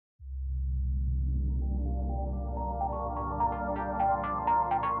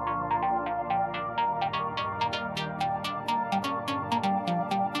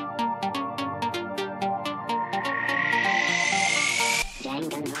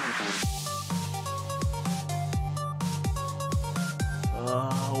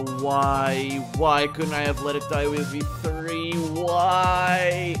Why? Why couldn't I have let it die with V3?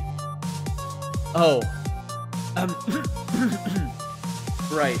 Why? Oh.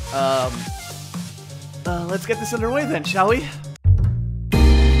 Right, let's get this underway then, shall we?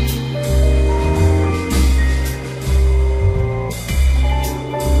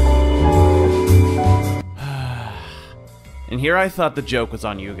 And here I thought the joke was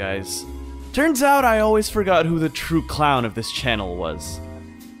on you guys. Turns out I always forgot who the true clown of this channel was.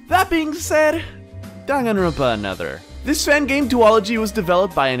 That being said, Danganronpa Another. This fangame duology was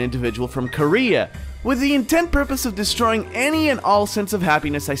developed by an individual from Korea, with the intent purpose of destroying any and all sense of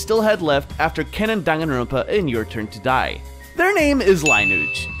happiness I still had left after Ken and Danganronpa in Your Turn to Die. Their name is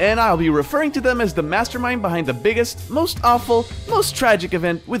Lineage, and I'll be referring to them as the mastermind behind the biggest, most awful, most tragic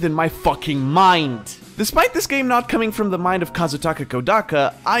event within my fucking mind. Despite this game not coming from the mind of Kazutaka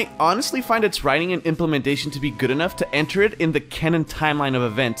Kodaka, I honestly find its writing and implementation to be good enough to enter it in the canon timeline of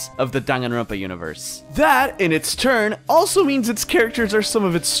events of the Danganronpa universe. That, in its turn, also means its characters are some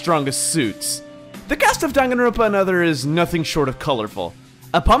of its strongest suits. The cast of Danganronpa Another is nothing short of colorful.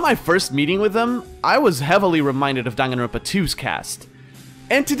 Upon my first meeting with them, I was heavily reminded of Danganronpa 2's cast.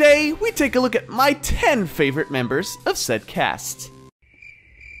 And today, we take a look at my 10 favorite members of said cast.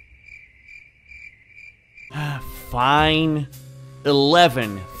 Fine.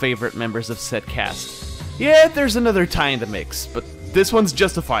 11 favorite members of said cast. Yeah, there's another tie in the mix, but this one's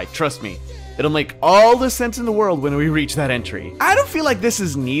justified, trust me. It'll make all the sense in the world when we reach that entry. I don't feel like this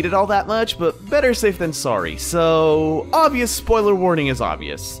is needed all that much, but better safe than sorry, so obvious spoiler warning is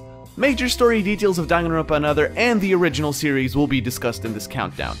obvious. Major story details of Danganronpa Another and the original series will be discussed in this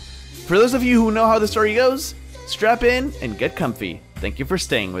countdown. For those of you who know how the story goes, strap in and get comfy. Thank you for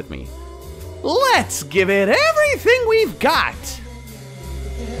staying with me. Let's give it everything we've got!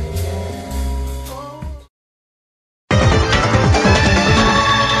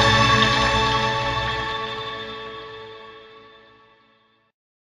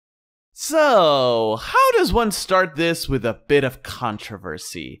 So, how does one start this with a bit of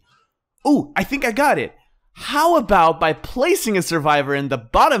controversy? Ooh, I think I got it! How about by placing a survivor in the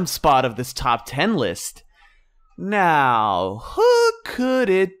bottom spot of this top 10 list? Now, who could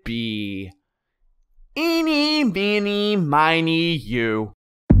it be? Eeny, meeny, miny, you.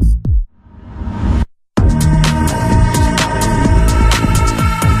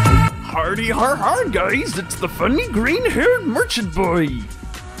 Hardy har har, guys! It's the funny green-haired merchant boy!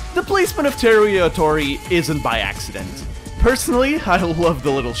 The placement of Teruya Otori isn't by accident. Personally, I love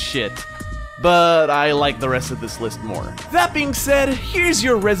the little shit, but I like the rest of this list more. That being said, here's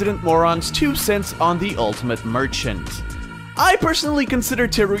your resident moron's 2 cents on the ultimate merchant. I personally consider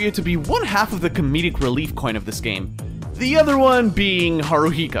Teruya to be one half of the comedic relief coin of this game, the other one being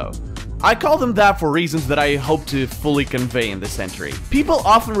Haruhiko. I call them that for reasons that I hope to fully convey in this entry. People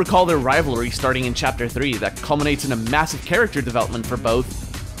often recall their rivalry starting in Chapter 3 that culminates in a massive character development for both,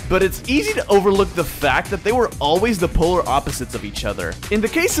 but it's easy to overlook the fact that they were always the polar opposites of each other. In the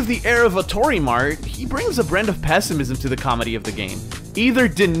case of the heir of Otorimar, he brings a brand of pessimism to the comedy of the game, either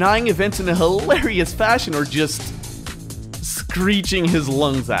denying events in a hilarious fashion or just screeching his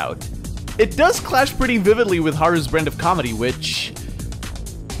lungs out. It does clash pretty vividly with Haru's brand of comedy, which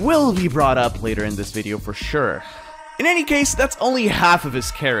will be brought up later in this video for sure. In any case, that's only half of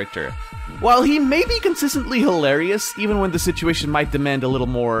his character. While he may be consistently hilarious, even when the situation might demand a little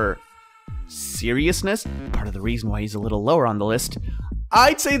more seriousness, part of the reason why he's a little lower on the list,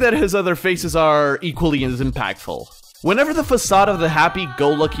 I'd say that his other faces are equally as impactful. Whenever the facade of the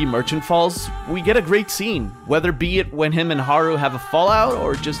happy-go-lucky merchant falls, we get a great scene, whether be it when him and Haru have a fallout,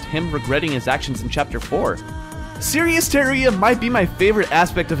 or just him regretting his actions in Chapter 4. Serious Teruya might be my favorite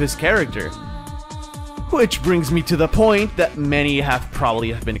aspect of his character. Which brings me to the point that many have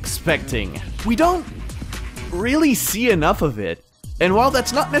probably been expecting. We don't really see enough of it, and while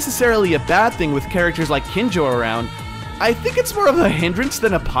that's not necessarily a bad thing with characters like Kinjo around, I think it's more of a hindrance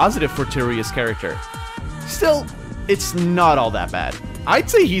than a positive for Teruya's character. Still, it's not all that bad. I'd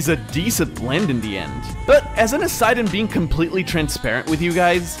say he's a decent blend in the end. But as an aside and being completely transparent with you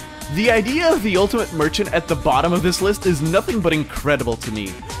guys, the idea of the ultimate merchant at the bottom of this list is nothing but incredible to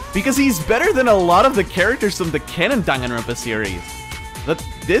me, because he's better than a lot of the characters from the canon Danganronpa series. But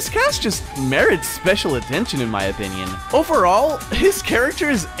this cast just merits special attention in my opinion. Overall, his character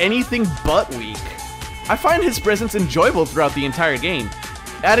is anything but weak. I find his presence enjoyable throughout the entire game.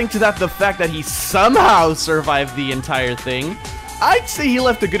 Adding to that the fact that he somehow survived the entire thing, I'd say he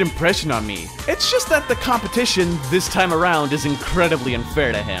left a good impression on me. It's just that the competition this time around is incredibly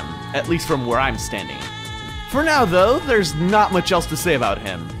unfair to him, at least from where I'm standing. For now though, there's not much else to say about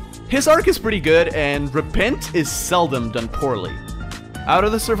him. His arc is pretty good, and Repent is seldom done poorly. Out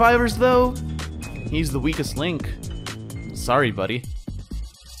of the survivors though, he's the weakest link. Sorry, buddy.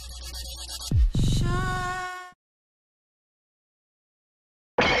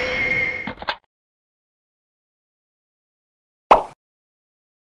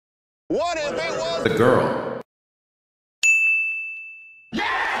 What if it was the girl?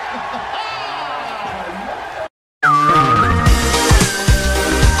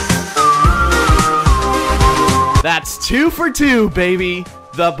 That's 2 for 2, baby!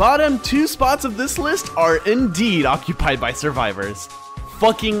 The bottom 2 spots of this list are indeed occupied by survivors.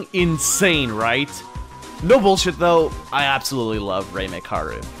 Fucking insane, right? No bullshit though, I absolutely love Rei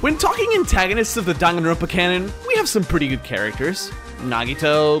Mekaru. When talking antagonists of the Danganronpa canon, we have some pretty good characters.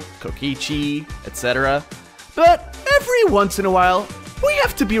 Nagito, Kokichi, etc. But every once in a while, we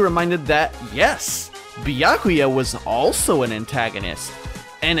have to be reminded that, yes, Byakuya was also an antagonist.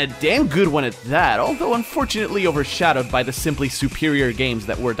 And a damn good one at that, although unfortunately overshadowed by the simply superior games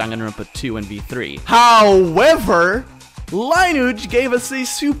that were Danganronpa 2 and V3. However, Lineage gave us a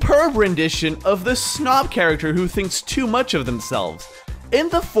superb rendition of the snob character who thinks too much of themselves, in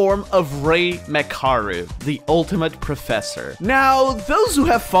the form of Rei Mekaru, the ultimate professor. Now, those who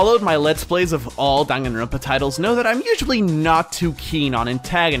have followed my Let's Plays of all Danganronpa titles know that I'm usually not too keen on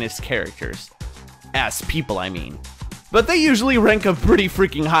antagonist characters. As people, I mean. But they usually rank up pretty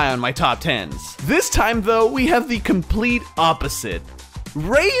freaking high on my top 10s. This time though, we have the complete opposite.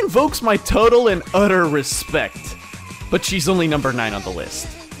 Rei invokes my total and utter respect, but she's only number 9 on the list.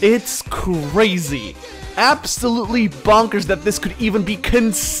 It's crazy. Absolutely bonkers that this could even be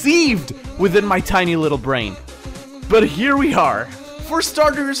conceived within my tiny little brain. But here we are. For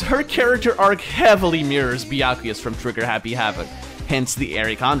starters, her character arc heavily mirrors Byakuya's from Trigger Happy Havoc, hence the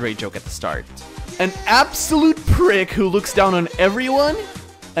Eric Andre joke at the start. An absolute prick who looks down on everyone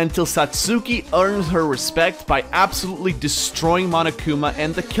until Satsuki earns her respect by absolutely destroying Monokuma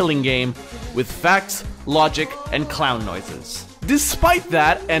and the Killing Game with facts, logic, and clown noises. Despite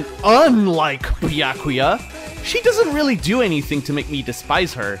that, and unlike Byakuya, she doesn't really do anything to make me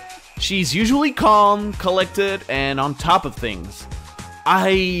despise her. She's usually calm, collected, and on top of things.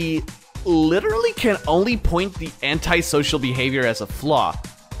 I literally can only point the antisocial behavior as a flaw.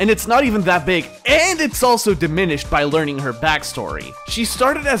 And it's not even that big, and it's also diminished by learning her backstory. She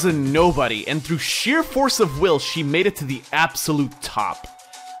started as a nobody, and through sheer force of will, she made it to the absolute top.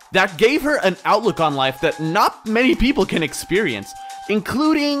 That gave her an outlook on life that not many people can experience,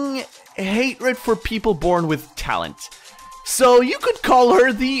 including hatred for people born with talent. So you could call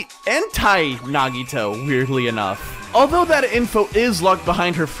her the anti-Nagito, weirdly enough. Although that info is locked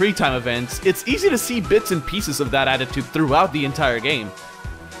behind her free time events, it's easy to see bits and pieces of that attitude throughout the entire game.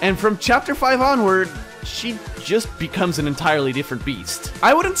 And from chapter 5 onward, she just becomes an entirely different beast.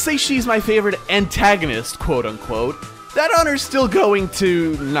 I wouldn't say she's my favorite antagonist, quote unquote. That honor's still going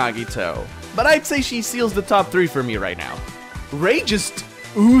to Nagito. But I'd say she seals the top 3 for me right now. Rei just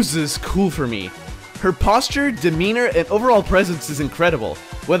oozes cool for me. Her posture, demeanor, and overall presence is incredible.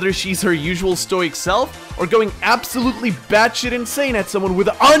 Whether she's her usual stoic self, or going absolutely batshit insane at someone with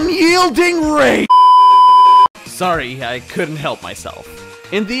unyielding rage. Sorry, I couldn't help myself.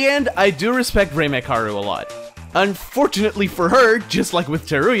 In the end, I do respect Rei Mekaru a lot. Unfortunately for her, just like with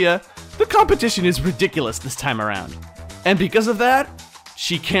Teruya, the competition is ridiculous this time around. And because of that,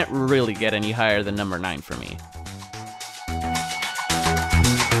 she can't really get any higher than number 9 for me.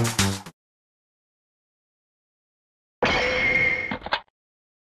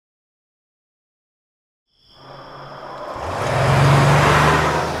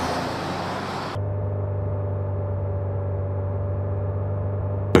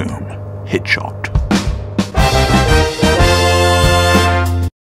 Hit shot.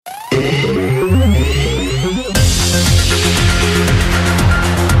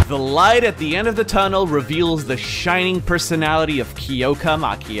 The light at the end of the tunnel reveals the shining personality of Kyoka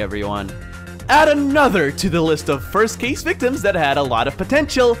Maki, everyone. Add another to the list of first case victims that had a lot of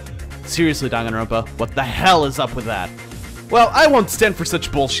potential. Seriously, Danganronpa, what the hell is up with that? Well, I won't stand for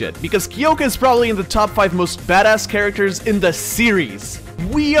such bullshit, because Kyoka is probably in the top 5 most badass characters in the series.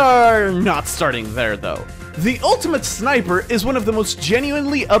 We are not starting there, though. The ultimate sniper is one of the most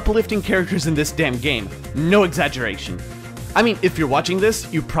genuinely uplifting characters in this damn game. No exaggeration. I mean, if you're watching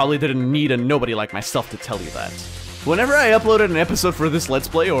this, you probably didn't need a nobody like myself to tell you that. Whenever I uploaded an episode for this Let's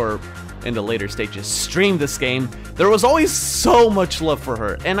Play, or in the later stages streamed this game, there was always so much love for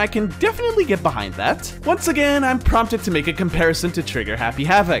her, and I can definitely get behind that. Once again, I'm prompted to make a comparison to Trigger Happy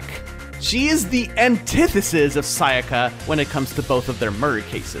Havoc. She is the antithesis of Sayaka when it comes to both of their murder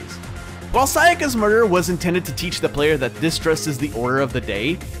cases. While Sayaka's murder was intended to teach the player that distrust is the order of the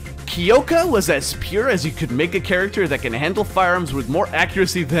day, Kyoka was as pure as you could make a character that can handle firearms with more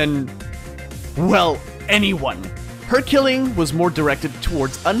accuracy than, well, anyone. Her killing was more directed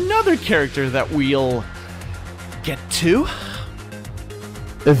towards another character that we'll get to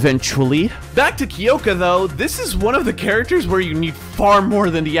eventually. Back to Kyoka though, this is one of the characters where you need far more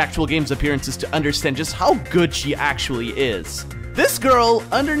than the actual game's appearances to understand just how good she actually is. This girl,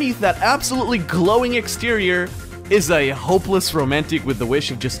 underneath that absolutely glowing exterior, is a hopeless romantic with the wish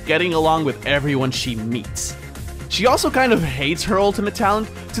of just getting along with everyone she meets. She also kind of hates her ultimate talent,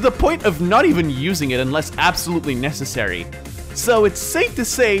 to the point of not even using it unless absolutely necessary. So it's safe to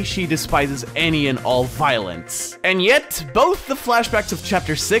say she despises any and all violence. And yet, both the flashbacks of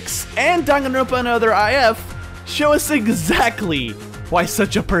Chapter 6 and Danganronpa Another IF show us exactly why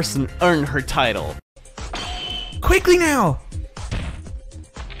such a person earned her title. Quickly now!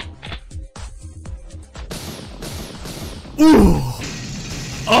 Ooh!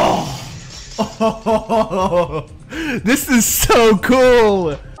 Oh! Oh! This is so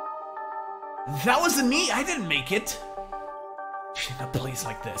cool! That wasn't me, I didn't make it. In a place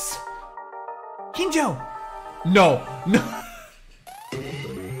like this. Kinjo! No, no.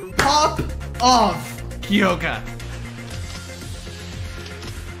 Pop off, Kyoka.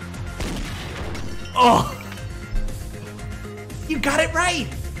 Oh! You got it right!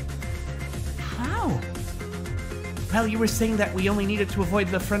 How? Well, you were saying that we only needed to avoid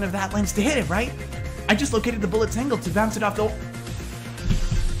the front of that lens to hit it, right? I just located the bullet's angle to bounce it off the...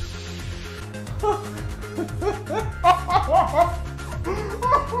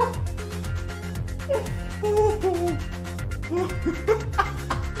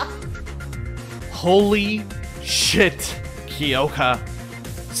 Holy shit, Kyoka.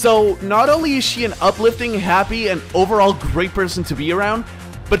 So, not only is she an uplifting, happy, and overall great person to be around,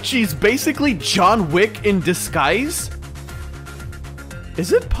 but she's basically John Wick in disguise?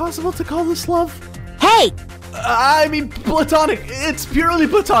 Is it possible to call this love? Hey! I mean, platonic. It's purely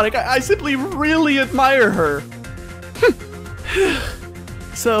platonic. I simply really admire her.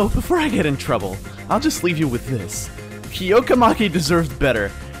 So, before I get in trouble, I'll just leave you with this. Kyoka Maki deserved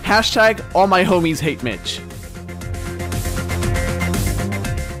better. Hashtag all my homies hate Mitch.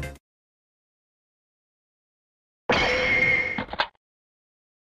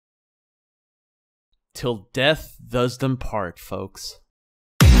 Till death does them part, folks.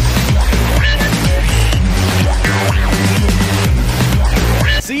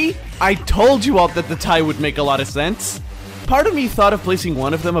 See? I told you all that the tie would make a lot of sense. Part of me thought of placing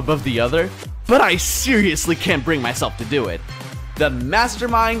one of them above the other, but I seriously can't bring myself to do it. The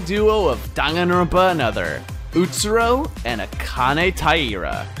mastermind duo of Danganronpa Another, Utsuro and Akane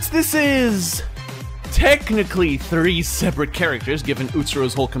Taira. This is technically 3 separate characters, given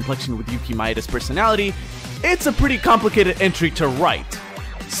Utsuro's whole complexion with Yuki Maeda's personality. It's a pretty complicated entry to write.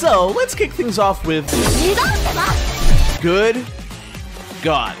 So let's kick things off with Good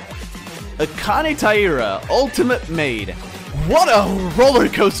God. Akane Taira, Ultimate Maid. What a roller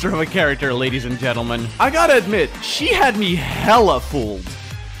coaster of a character, ladies and gentlemen. I gotta admit, she had me hella fooled.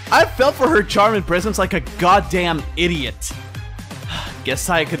 I felt for her charm and presence like a goddamn idiot. Guess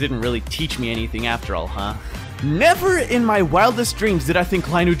Sayaka didn't really teach me anything after all, huh? Never in my wildest dreams did I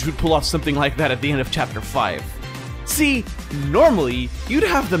think Lineage would pull off something like that at the end of Chapter 5. See, normally, you'd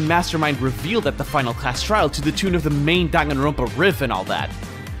have the mastermind revealed at the final class trial to the tune of the main Danganronpa riff and all that.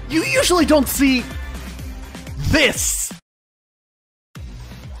 You usually don't see this!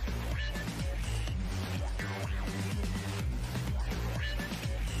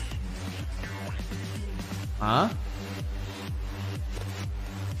 Huh?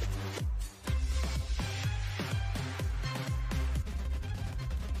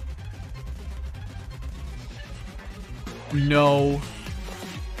 No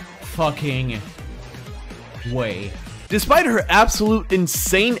fucking way. Despite her absolute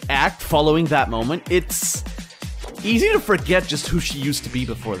insane act following that moment, it's easy to forget just who she used to be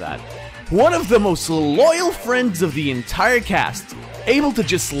before that. One of the most loyal friends of the entire cast, able to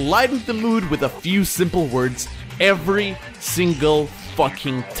just lighten the mood with a few simple words every single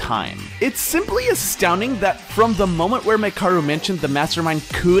fucking time. It's simply astounding that from the moment where Mekaru mentioned the mastermind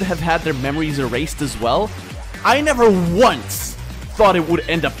could have had their memories erased as well, I never once thought it would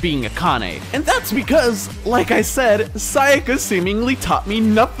end up being Akane. And that's because, like I said, Sayaka seemingly taught me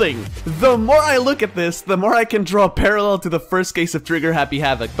nothing. The more I look at this, the more I can draw a parallel to the first case of Trigger Happy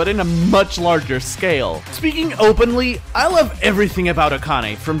Havoc, but in a much larger scale. Speaking openly, I love everything about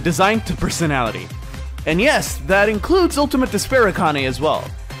Akane, from design to personality. And yes, that includes Ultimate Despair Akane as well.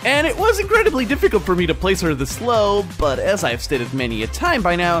 And it was incredibly difficult for me to place her this low, but as I've stated many a time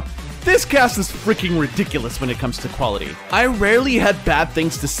by now, This cast is freaking ridiculous when it comes to quality. I rarely had bad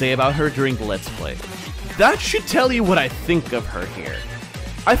things to say about her during the Let's Play. That should tell you what I think of her here.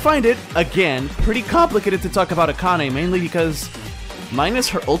 I find it, again, pretty complicated to talk about Akane, mainly because, minus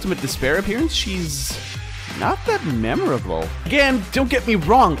her ultimate despair appearance, she's not that memorable. Again, don't get me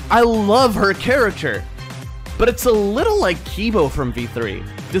wrong, I love her character, but it's a little like Kibo from V3.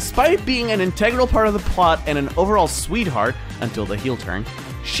 Despite being an integral part of the plot and an overall sweetheart, until the heel turn,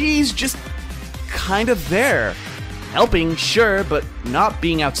 she's just kind of there. Helping, sure, but not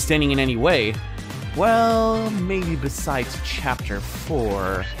being outstanding in any way. Well, maybe besides Chapter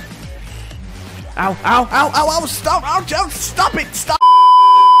 4. Ow, ow, ow, ow, ow, stop, ow, stop it, stop!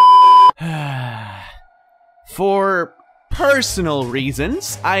 For personal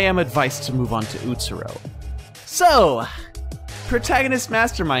reasons, I am advised to move on to Utsuro. So, protagonist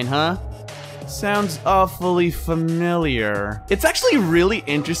mastermind, huh? Sounds awfully familiar. It's actually really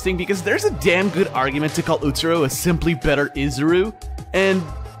interesting because there's a damn good argument to call Utsuro a simply better Izuru, and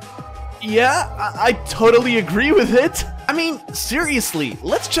yeah, I totally agree with it. I mean, seriously,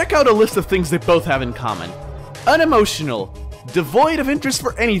 let's check out a list of things they both have in common. Unemotional, devoid of interest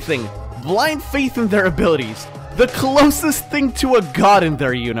for anything, blind faith in their abilities, the closest thing to a god in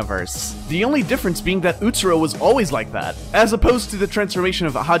their universe. The only difference being that Utsuro was always like that, as opposed to the transformation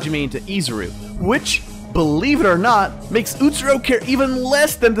of Hajime into Izuru, which, believe it or not, makes Utsuro care even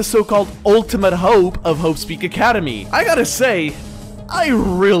less than the so-called ultimate hope of Hope Speak Academy. I gotta say, I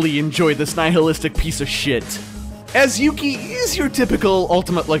really enjoy this nihilistic piece of shit. As Yuki is your typical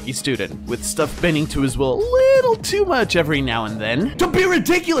ultimate lucky student, with stuff bending to his will a little too much every now and then. Don't be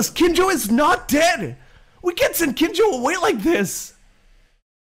ridiculous! Kinjo is not dead! We can't send Kinjo away like this!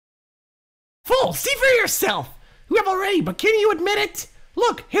 Fool, see for yourself! You have already, but can you admit it?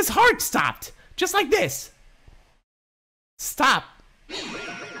 Look, his heart stopped! Just like this. Stop.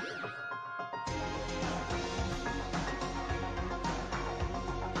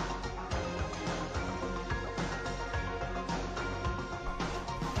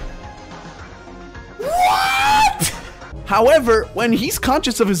 What? However, when he's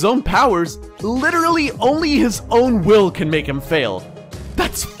conscious of his own powers, literally only his own will can make him fail.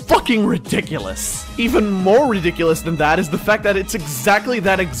 That's fucking ridiculous. Even more ridiculous than that is the fact that it's exactly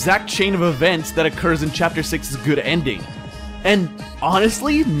that exact chain of events that occurs in Chapter 6's good ending. And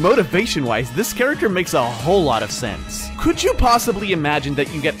honestly, motivation-wise, this character makes a whole lot of sense. Could you possibly imagine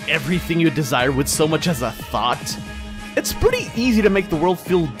that you get everything you desire with so much as a thought? It's pretty easy to make the world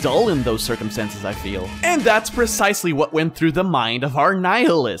feel dull in those circumstances, I feel. And that's precisely what went through the mind of our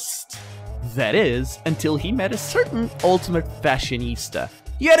nihilist. That is, until he met a certain ultimate fashionista.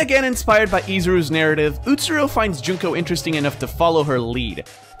 Yet again inspired by Izuru's narrative, Utsuro finds Junko interesting enough to follow her lead,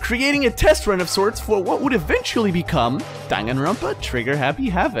 creating a test run of sorts for what would eventually become Danganronpa Trigger Happy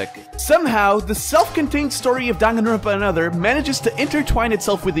Havoc. Somehow, the self-contained story of Danganronpa Another manages to intertwine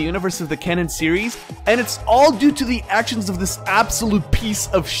itself with the universe of the canon series, and it's all due to the actions of this absolute piece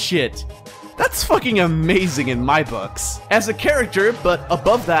of shit. That's fucking amazing in my books. As a character, but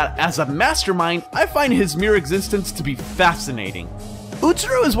above that, as a mastermind, I find his mere existence to be fascinating.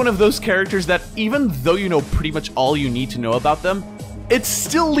 Utsuro is one of those characters that, even though you know pretty much all you need to know about them, it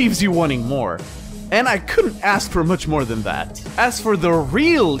still leaves you wanting more. And I couldn't ask for much more than that. As for the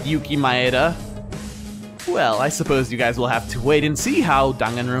real Yuki Maeda, well, I suppose you guys will have to wait and see how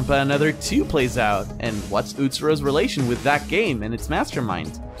Danganronpa Another 2 plays out, and what's Utsuro's relation with that game and its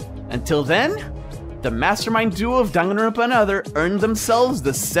mastermind. Until then, the mastermind duo of Danganronpa Another earned themselves the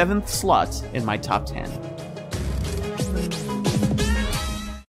 7th slot in my top 10.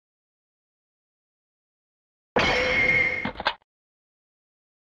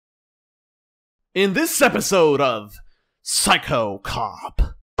 In this episode of Psycho Cop.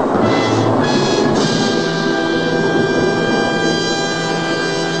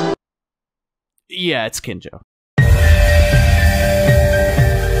 Yeah, it's Kinjo.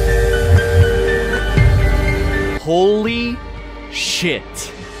 Holy shit.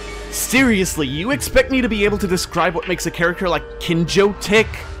 Seriously, you expect me to be able to describe what makes a character like Kinjo tick?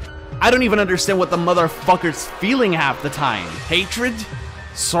 I don't even understand what the motherfucker's feeling half the time. Hatred?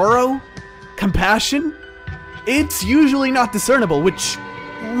 Sorrow? Compassion? It's usually not discernible, which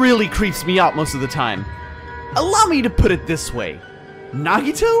really creeps me out most of the time. Allow me to put it this way.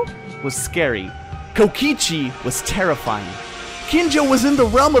 Nagito was scary. Kokichi was terrifying. Kinjo was in the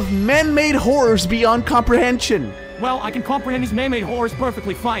realm of man-made horrors beyond comprehension. Well, I can comprehend these man-made horrors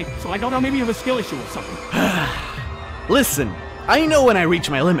perfectly fine, so I don't know, maybe you have a skill issue or something. Listen, I know when I reach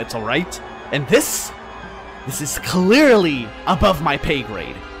my limits, alright? And this is clearly above my pay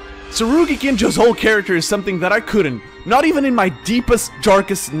grade. Tsurugi Kinjo's whole character is something that I couldn't, not even in my deepest,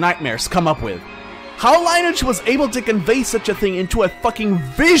 darkest nightmares come up with. How Lineage was able to convey such a thing into a fucking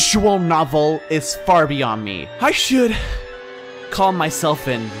visual novel is far beyond me. I should calm myself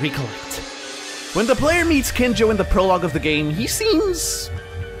and recollect. When the player meets Kinjo in the prologue of the game, he seems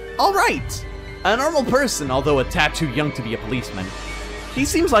alright. A normal person, although a tad too young to be a policeman. He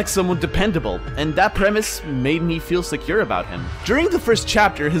seems like someone dependable, and that premise made me feel secure about him. During the first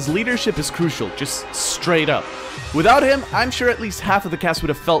chapter, his leadership is crucial, just straight up. Without him, I'm sure at least half of the cast would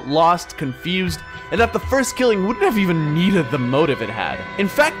have felt lost, confused, and that the first killing wouldn't have even needed the motive it had. In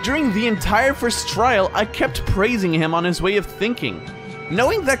fact, during the entire first trial, I kept praising him on his way of thinking.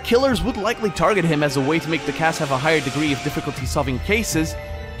 Knowing that killers would likely target him as a way to make the cast have a higher degree of difficulty solving cases,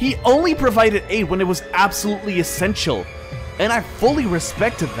 he only provided aid when it was absolutely essential. And I fully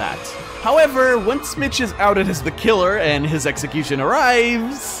respected that. However, once Mitch is outed as the killer and his execution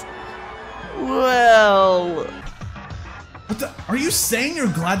arrives, well... What the? Are you saying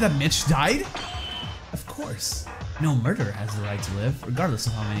you're glad that Mitch died? Of course. No murderer has the right to live, regardless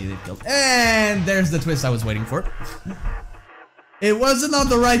of how many they've killed. And there's the twist I was waiting for. It wasn't on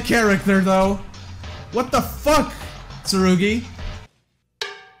the right character, though. What the fuck, Tsurugi?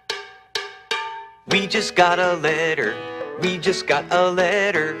 We just got a letter. We just got a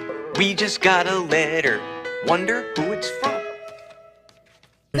letter. We just got a letter. Wonder who it's from.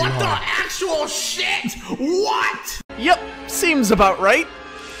 What the actual shit? What? Yep, seems about right.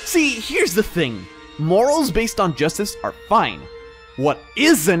 See, here's the thing. Morals based on justice are fine. What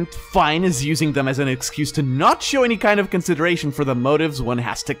isn't fine is using them as an excuse to not show any kind of consideration for the motives one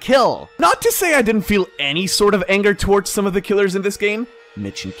has to kill. Not to say I didn't feel any sort of anger towards some of the killers in this game.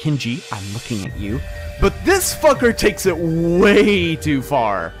 Mitch and Kinji, I'm looking at you. But this fucker takes it way too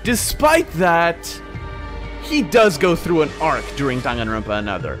far. Despite that, he does go through an arc during Danganronpa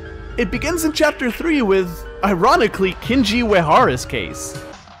Another. It begins in chapter 3 with, ironically, Kinji Uehara's case.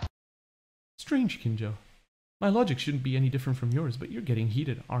 Strange, Kinjo. My logic shouldn't be any different from yours, but you're getting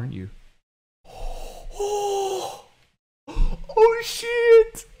heated, aren't you? Oh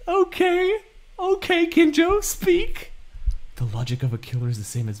shit! Okay, Kinjo, speak. The logic of a killer is the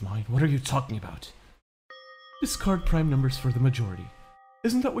same as mine. What are you talking about? Discard prime numbers for the majority.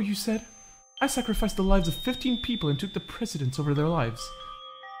 Isn't that what you said? I sacrificed the lives of 15 people and took the precedence over their lives.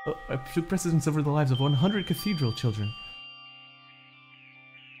 I took precedence over the lives of 100 cathedral children.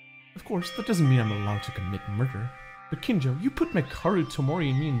 Of course, that doesn't mean I'm allowed to commit murder. But Kinjo, you put Mekaru, Tomori,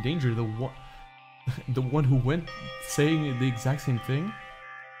 and me in danger, the one who went saying the exact same thing?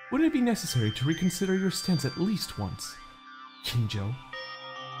 Wouldn't it be necessary to reconsider your stance at least once? Kinjo.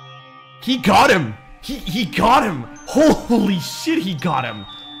 He got him! He got him! Holy shit, he got him!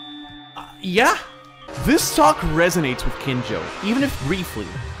 Yeah? This talk resonates with Kinjo, even if briefly.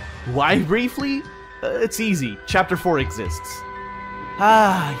 Why briefly? It's easy. Chapter 4 exists.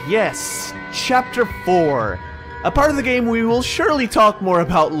 Ah, yes. Chapter 4. A part of the game we will surely talk more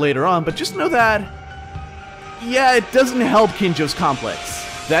about later on, but just know that... yeah, it doesn't help Kinjo's complex.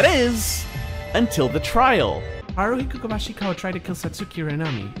 That is, until the trial. Haruhi Kukubashikawa tried to kill Satsuki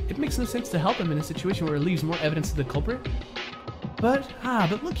Renami. It makes no sense to help him in a situation where it leaves more evidence to the culprit. But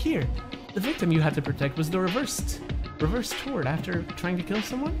look here. The victim you had to protect was the reverse toward after trying to kill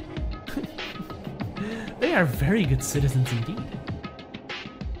someone? They are very good citizens indeed.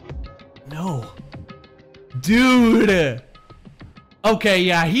 No. Dude! Okay,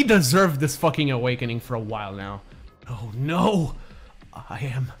 yeah, he deserved this fucking awakening for a while now. Oh no! I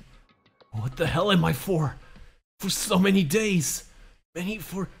am... what the hell am I for? For so many days.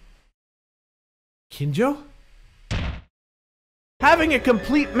 Kinjo? Having a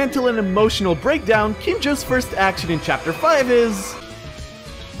complete mental and emotional breakdown, Kinjo's first action in Chapter 5 is...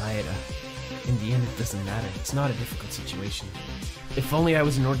 Maeda, in the end it doesn't matter. It's not a difficult situation. If only I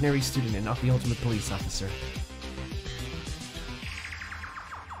was an ordinary student and not the ultimate police officer.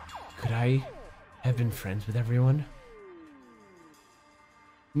 Could I have been friends with everyone?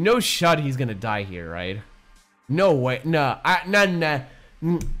 No shot he's gonna die here, right? No way. No. No.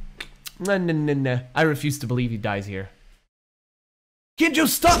 I refuse to believe he dies here. Kinjo,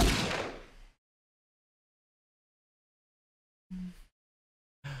 stop!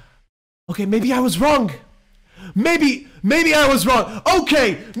 Okay, maybe I was wrong. Maybe I was wrong.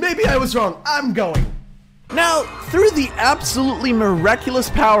 Okay, maybe I was wrong. I'm going. Now, through the absolutely miraculous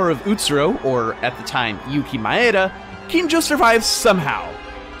power of Utsuro, or at the time, Yuki Maeda, Kinjo survives somehow.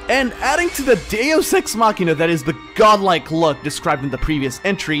 And adding to the Deus Ex Machina that is the godlike look described in the previous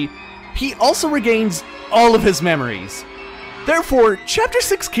entry, he also regains all of his memories. Therefore, Chapter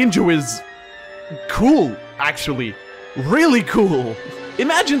 6 Kinjo is... cool, actually. Really cool.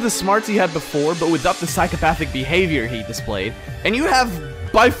 Imagine the smarts he had before, but without the psychopathic behavior he displayed, and you have,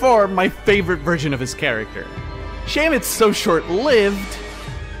 by far, my favorite version of his character. Shame it's so short-lived,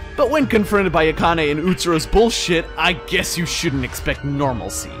 but when confronted by Akane and Utsuro's bullshit, I guess you shouldn't expect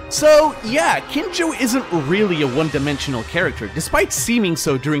normalcy. So yeah, Kinjo isn't really a one-dimensional character, despite seeming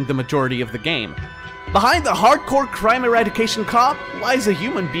so during the majority of the game. Behind the hardcore crime eradication cop lies a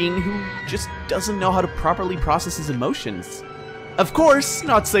human being who just doesn't know how to properly process his emotions. Of course,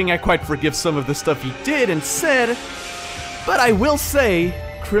 not saying I quite forgive some of the stuff he did and said, but I will say,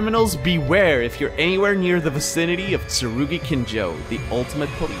 criminals beware if you're anywhere near the vicinity of Tsurugi Kinjo, the ultimate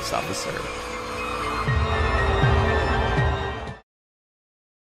police officer.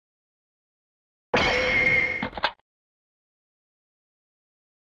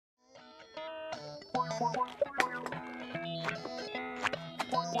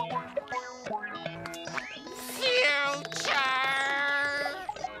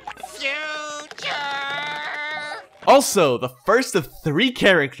 Also, the first of 3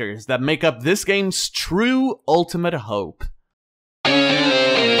 characters that make up this game's true ultimate hope.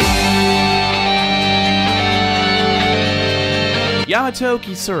 Yamato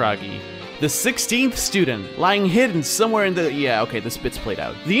Kisaragi, the 16th student, lying hidden somewhere in the... yeah, okay, this bit's played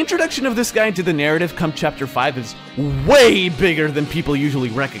out. The introduction of this guy into the narrative come Chapter 5 is way bigger than people usually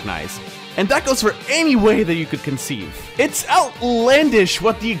recognize. And that goes for any way that you could conceive. It's outlandish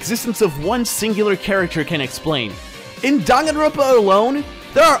what the existence of one singular character can explain. In Danganronpa alone,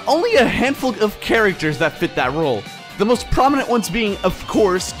 there are only a handful of characters that fit that role. The most prominent ones being, of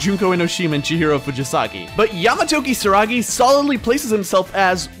course, Junko Enoshima and Chihiro Fujisaki. But Yamato Kisaragi solidly places himself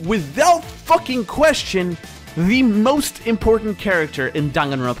as, without fucking question, the most important character in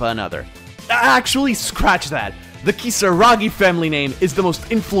Danganronpa Another. Actually, scratch that. The Kisaragi family name is the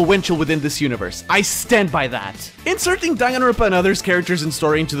most influential within this universe. I stand by that. Inserting Danganronpa Another's characters and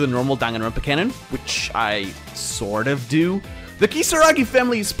story into the normal Danganronpa canon, which I sort of do, the Kisaragi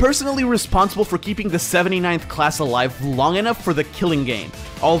family is personally responsible for keeping the 79th class alive long enough for the killing game.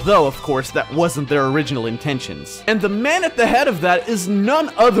 Although, of course, that wasn't their original intentions. And the man at the head of that is none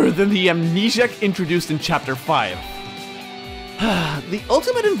other than the amnesiac introduced in Chapter 5. The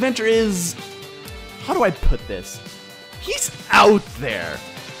ultimate inventor is... how do I put this? He's out there.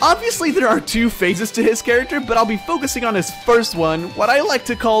 Obviously there are 2 phases to his character, but I'll be focusing on his first one, what I like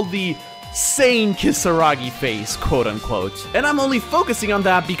to call the sane Kisaragi phase, quote unquote. And I'm only focusing on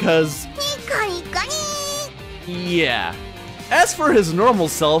that because... yeah. As for his normal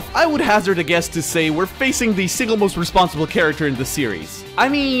self, I would hazard a guess to say we're facing the single most responsible character in the series. I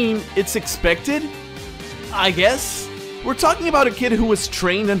mean, it's expected, I guess. We're talking about a kid who was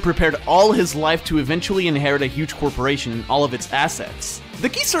trained and prepared all his life to eventually inherit a huge corporation and all of its assets. The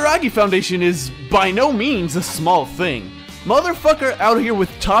Kisaragi Foundation is by no means a small thing. Motherfucker out here with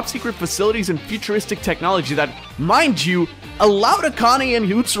top secret facilities and futuristic technology that, mind you, allowed Akane and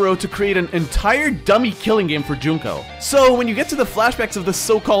Utsuro to create an entire dummy killing game for Junko. So when you get to the flashbacks of the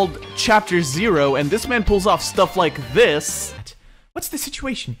so-called Chapter 0 and this man pulls off stuff like this... What's the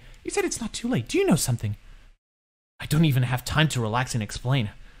situation? You said it's not too late. Do you know something? I don't even have time to relax and explain.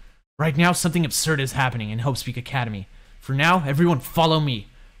 Right now, something absurd is happening in Hope Speak Academy. For now, everyone follow me.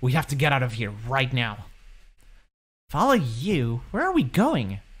 We have to get out of here right now. Follow you? Where are we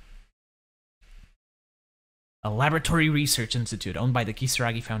going? A laboratory research institute owned by the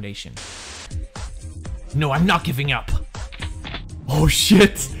Kisaragi Foundation. No, I'm not giving up. Oh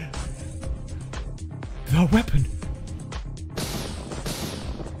shit! The weapon!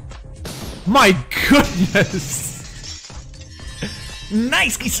 My goodness!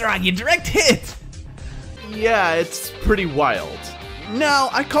 Nice, Kisaragi, direct hit! Yeah, it's pretty wild. Now,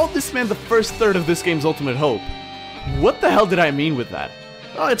 I called this man the first third of this game's ultimate hope. What the hell did I mean with that?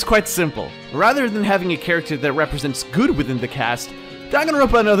 Oh, it's quite simple. Rather than having a character that represents good within the cast,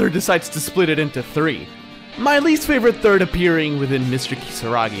 Danganronpa Another decides to split it into 3. My least favorite third appearing within Mr.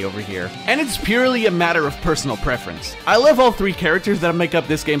 Kisaragi over here. And it's purely a matter of personal preference. I love all 3 characters that make up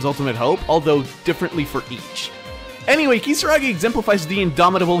this game's ultimate hope, although differently for each. Anyway, Kisaragi exemplifies the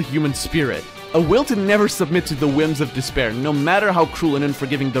indomitable human spirit. A will to never submit to the whims of despair, no matter how cruel and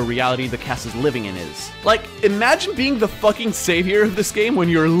unforgiving the reality the cast is living in is. Like, imagine being the fucking savior of this game when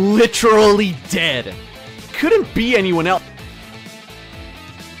you're literally dead. Couldn't be anyone else.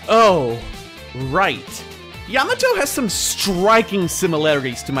 Oh, right. Yamato has some striking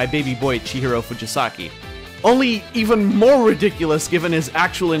similarities to my baby boy Chihiro Fujisaki. Only even more ridiculous given his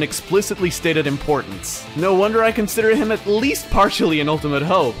actual and explicitly stated importance. No wonder I consider him at least partially an ultimate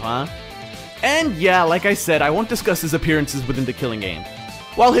hope, huh? And yeah, like I said, I won't discuss his appearances within the killing game.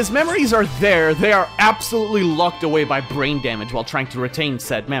 While his memories are there, they are absolutely locked away by brain damage while trying to retain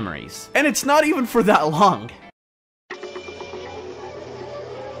said memories. And it's not even for that long.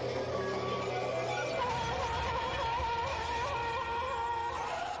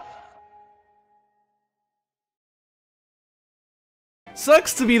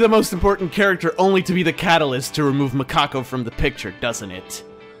 Sucks to be the most important character only to be the catalyst to remove Makako from the picture, doesn't it?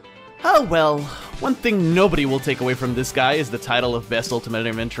 Oh well, one thing nobody will take away from this guy is the title of best ultimate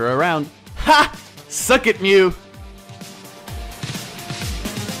adventurer around. Ha! Suck it, Mew!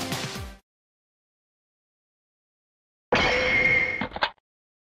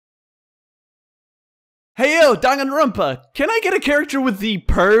 Hey yo, Danganronpa! Can I get a character with the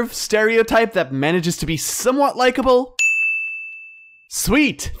perv stereotype that manages to be somewhat likable?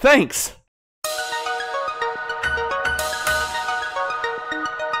 Sweet, thanks!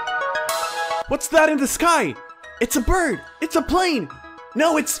 What's that in the sky? It's a bird! It's a plane!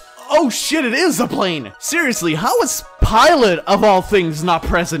 No, it's... Oh shit, it is a plane! Seriously, how is pilot of all things not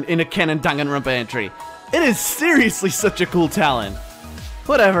present in a canon Danganronpa entry? It is seriously such a cool talent.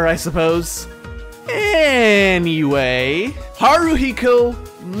 Whatever, I suppose. Anyway... Haruhiko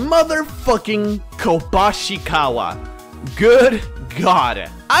motherfucking Kobashikawa. Good God.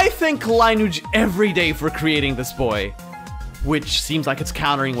 I thank Lineage every day for creating this boy. Which seems like it's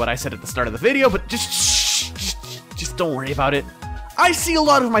countering what I said at the start of the video, but just don't worry about it. I see a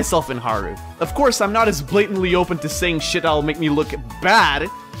lot of myself in Haru. Of course, I'm not as blatantly open to saying shit that'll make me look bad,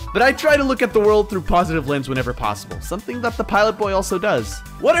 but I try to look at the world through positive lens whenever possible, something that the pilot boy also does.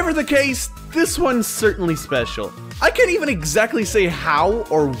 Whatever the case, this one's certainly special. I can't even exactly say how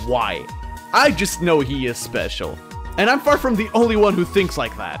or why. I just know he is special. And I'm far from the only one who thinks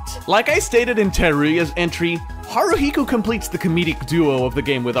like that. Like I stated in Teruya's entry, Haruhiko completes the comedic duo of the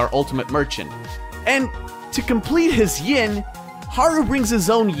game with our ultimate merchant. And to complete his yin, Haru brings his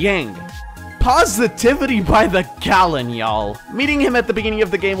own yang. Positivity by the gallon, y'all. Meeting him at the beginning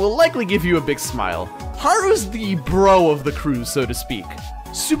of the game will likely give you a big smile. Haru's the bro of the crew, so to speak.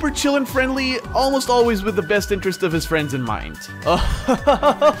 Super chill and friendly, almost always with the best interest of his friends in mind.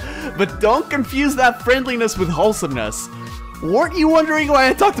 But don't confuse that friendliness with wholesomeness. Weren't you wondering why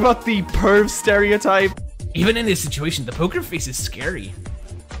I talked about the perv stereotype? Even in this situation, the poker face is scary.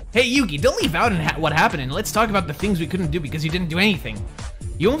 Hey Yugi, don't leave out what happened and let's talk about the things we couldn't do because you didn't do anything.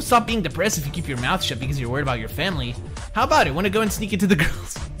 You won't stop being depressed if you keep your mouth shut because you're worried about your family. How about it? Want to go and sneak into the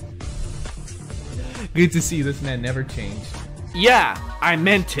girls? Good to see this man never changed. Yeah, I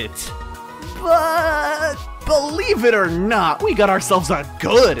meant it. But believe it or not, we got ourselves a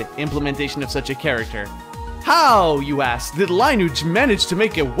good implementation of such a character. How, you ask, did Lineage manage to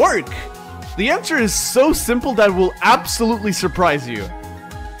make it work? The answer is so simple that it will absolutely surprise you.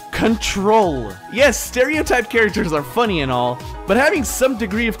 Control. Yes, stereotyped characters are funny and all, but having some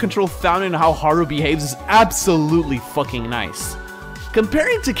degree of control found in how Haru behaves is absolutely fucking nice.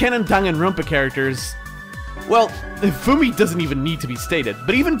 Comparing to canon Danganronpa characters, well, Fumi doesn't even need to be stated,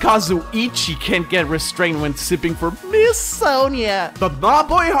 but even Kazuichi can't get restrained when sipping for Miss Sonia. But my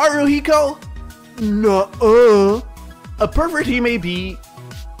boy Haruhiko? Nuh-uh. A pervert he may be,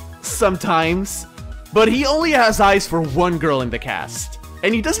 sometimes, but he only has eyes for one girl in the cast.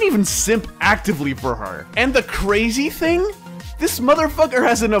 And he doesn't even simp actively for her. And the crazy thing? This motherfucker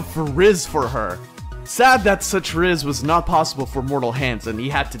has enough riz for her. Sad that such riz was not possible for mortal hands and he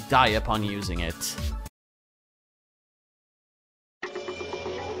had to die upon using it.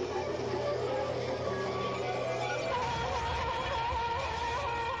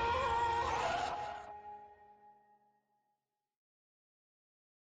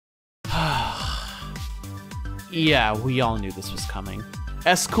 Yeah, we all knew this was coming.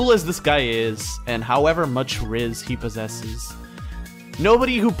 As cool as this guy is, and however much riz he possesses,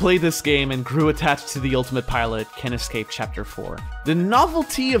 nobody who played this game and grew attached to the ultimate pilot can escape Chapter 4. The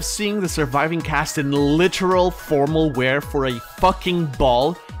novelty of seeing the surviving cast in literal formal wear for a fucking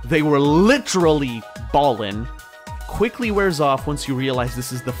ball, they were literally ballin', quickly wears off once you realize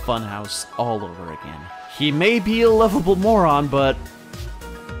this is the funhouse all over again. He may be a lovable moron, but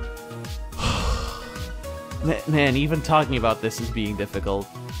man, even talking about this is being difficult.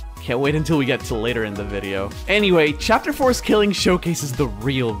 Can't wait until we get to later in the video. Anyway, Chapter 4's killing showcases the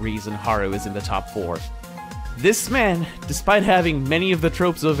real reason Haru is in the top 4. This man, despite having many of the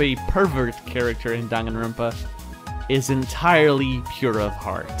tropes of a pervert character in Danganronpa, is entirely pure of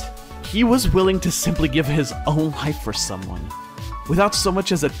heart. He was willing to simply give his own life for someone, without so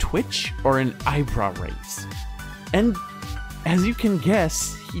much as a twitch or an eyebrow raise. And, as you can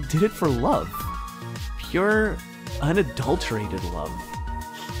guess, he did it for love. Pure, unadulterated love.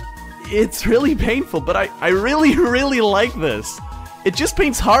 It's really painful, but I really, really like this. It just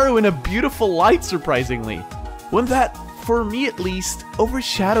paints Haru in a beautiful light, surprisingly. One that, for me at least,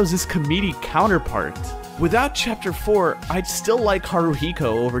 overshadows his comedic counterpart. Without Chapter 4, I'd still like Haruhiko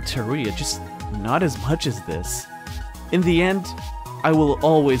over Teruya, just not as much as this. In the end, I will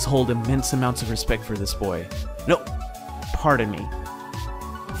always hold immense amounts of respect for this boy. No, pardon me.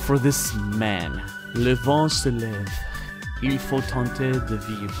 For this man. Le vent se lève. Il faut tenter de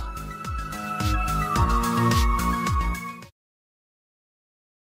vivre.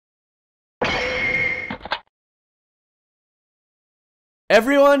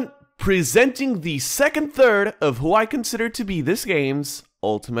 Everyone, presenting the second third of who I consider to be this game's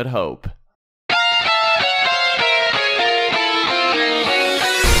ultimate hope.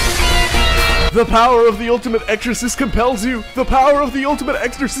 The power of the ultimate exorcist compels you! The power of the ultimate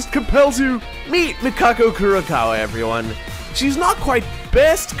exorcist compels you! Meet Mikako Kurokawa, everyone. She's not quite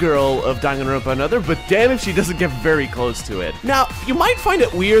best girl of Danganronpa Another, but damn if she doesn't get very close to it. Now, you might find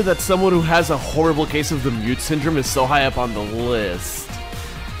it weird that someone who has a horrible case of the mute syndrome is so high up on the list.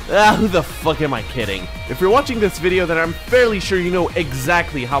 Who the fuck am I kidding? If you're watching this video, then I'm fairly sure you know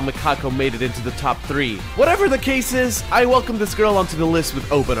exactly how Mikako made it into the top 3. Whatever the case is, I welcome this girl onto the list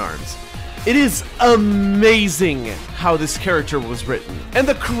with open arms. It is amazing how this character was written. And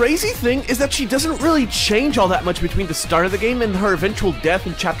the crazy thing is that she doesn't really change all that much between the start of the game and her eventual death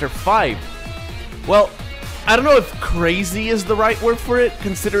in Chapter 5. Well, I don't know if crazy is the right word for it,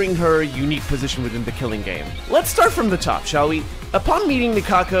 considering her unique position within the killing game. Let's start from the top, shall we? Upon meeting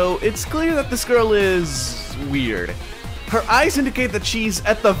Mikako, it's clear that this girl is weird. Her eyes indicate that she's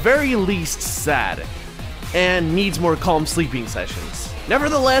at the very least sad, and needs more calm sleeping sessions.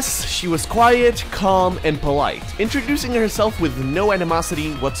 Nevertheless, she was quiet, calm, and polite, introducing herself with no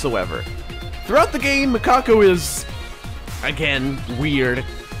animosity whatsoever. Throughout the game, Mikako is, again, weird.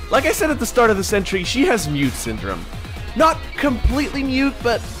 Like I said at the start of this entry, she has mute syndrome. Not completely mute,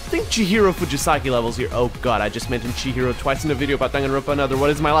 but think Chihiro Fujisaki levels here. Oh god, I just mentioned Chihiro twice in a video about Danganronpa Another. What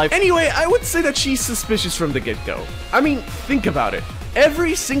is my life? Anyway, I would say that she's suspicious from the get-go. I mean, think about it.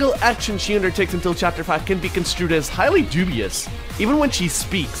 Every single action she undertakes until Chapter 5 can be construed as highly dubious, even when she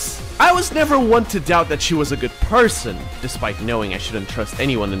speaks. I was never one to doubt that she was a good person, despite knowing I shouldn't trust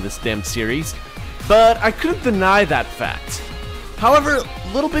anyone in this damn series, but I couldn't deny that fact. However,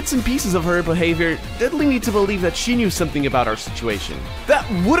 little bits and pieces of her behavior did lead me to believe that she knew something about our situation. That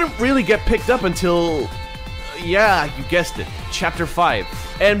wouldn't really get picked up until, yeah, you guessed it, Chapter 5,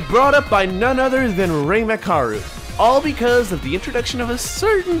 and brought up by none other than Rei Mekaru. All because of the introduction of a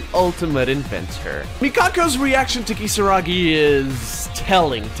certain ultimate inventor. Mikako's reaction to Kisaragi is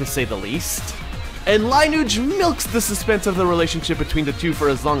telling, to say the least. And Lineage milks the suspense of the relationship between the two for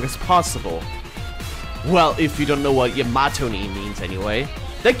as long as possible. Well, if you don't know what Yamato-ni means anyway.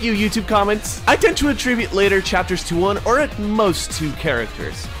 Thank you, YouTube comments. I tend to attribute later chapters to one or at most 2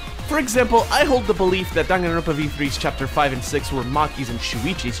 characters. For example, I hold the belief that Danganronpa V3's Chapter 5 and 6 were Maki's and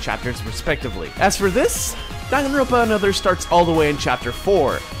Shuichi's chapters respectively. As for this, Danganronpa Another starts all the way in Chapter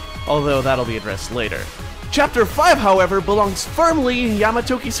 4, although that'll be addressed later. Chapter 5, however, belongs firmly in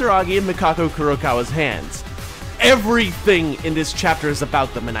Yamato Kisaragi and Mikako Kurokawa's hands. Everything in this chapter is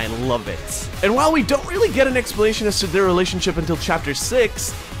about them, and I love it. And while we don't really get an explanation as to their relationship until Chapter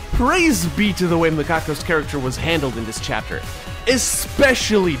 6, praise be to the way Mikako's character was handled in this chapter,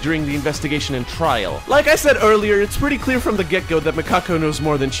 especially during the investigation and trial. Like I said earlier, it's pretty clear from the get-go that Mikako knows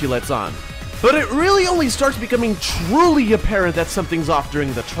more than she lets on. But it really only starts becoming truly apparent that something's off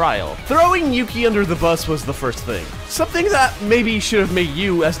during the trial. Throwing Yuki under the bus was the first thing. Something that maybe should have made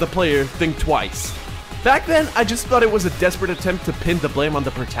you, as the player, think twice. Back then, I just thought it was a desperate attempt to pin the blame on the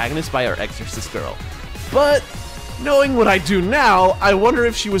protagonist by our exorcist girl. But knowing what I do now, I wonder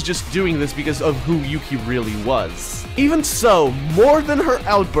if she was just doing this because of who Yuki really was. Even so, more than her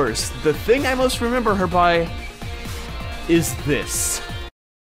outburst, the thing I most remember her by is this.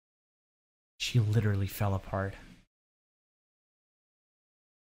 She literally fell apart.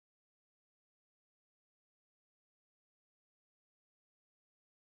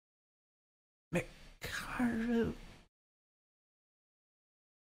 Mekaru,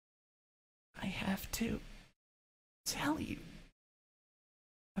 I have to tell you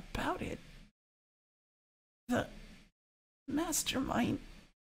about it. The mastermind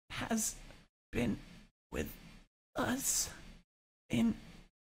has been with us in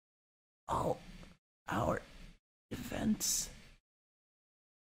all our events.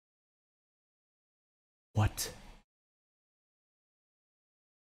 What?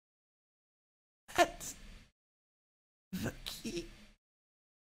 That's the key.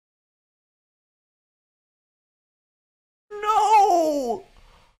 No!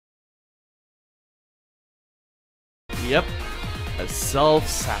 Yep. a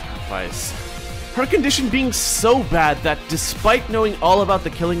self-sacrifice. Her condition being so bad that despite knowing all about the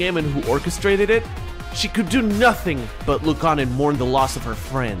killing game and who orchestrated it, she could do nothing but look on and mourn the loss of her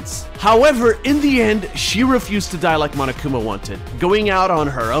friends. However, in the end, she refused to die like Monokuma wanted, going out on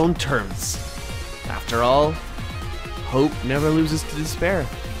her own terms. After all, hope never loses to despair.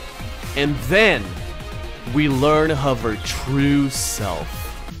 And then, we learn of her true self.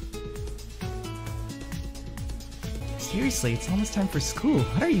 Seriously, it's almost time for school.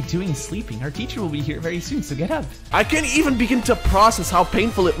 What are you doing sleeping? Our teacher will be here very soon, so get up. I can't even begin to process how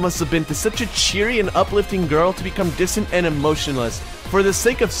painful it must have been to such a cheery and uplifting girl to become distant and emotionless for the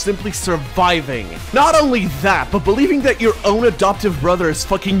sake of simply surviving. Not only that, but believing that your own adoptive brother is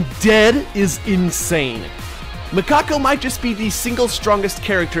fucking dead is insane. Mikako might just be the single strongest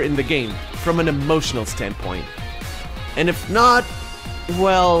character in the game, from an emotional standpoint. And if not,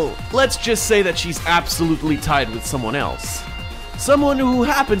 well, let's just say that she's absolutely tied with someone else. Someone who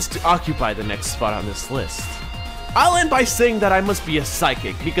happens to occupy the next spot on this list. I'll end by saying that I must be a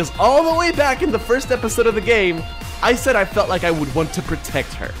psychic, because all the way back in the first episode of the game, I said I felt like I would want to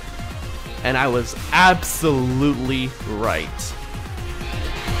protect her. And I was absolutely right.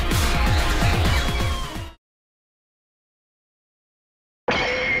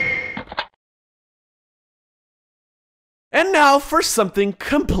 And now for something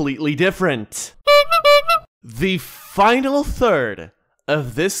completely different. The final third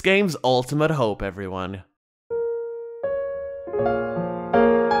of this game's ultimate hope, everyone.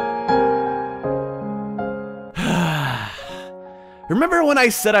 Remember when I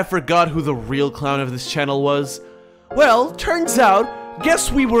said I forgot who the real clown of this channel was? Well, turns out,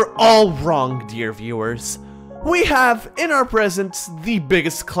 guess we were all wrong, dear viewers. We have, in our presence, the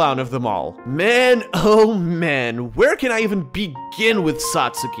biggest clown of them all. Man, oh man, where can I even begin with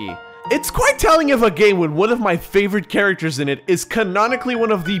Satsuki? It's quite telling of a game when one of my favorite characters in it is canonically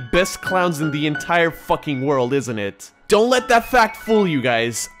one of the best clowns in the entire fucking world, isn't it? Don't let that fact fool you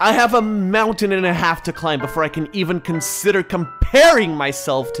guys. I have a mountain and a half to climb before I can even consider comparing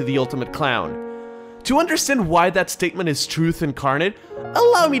myself to the ultimate clown. To understand why that statement is truth incarnate,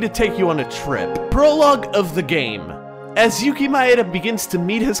 allow me to take you on a trip. Prologue of the game. As Yuki Maeda begins to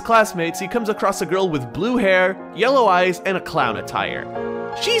meet his classmates, he comes across a girl with blue hair, yellow eyes, and a clown attire.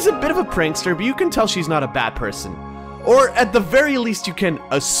 She's a bit of a prankster, but you can tell she's not a bad person. Or at the very least you can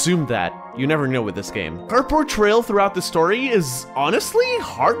assume that. You never know with this game. Her portrayal throughout the story is honestly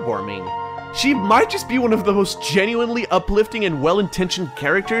heartwarming. She might just be one of the most genuinely uplifting and well-intentioned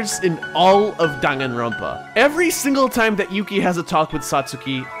characters in all of Danganronpa. Every single time that Yuki has a talk with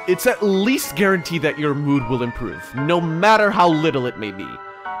Satsuki, it's at least guaranteed that your mood will improve, no matter how little it may be.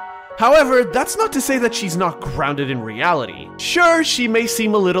 However, that's not to say that she's not grounded in reality. Sure, she may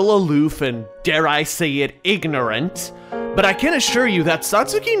seem a little aloof and, dare I say it, ignorant, but I can assure you that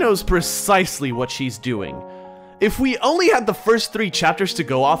Satsuki knows precisely what she's doing. If we only had the first 3 chapters to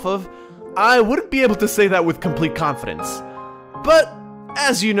go off of, I wouldn't be able to say that with complete confidence. But,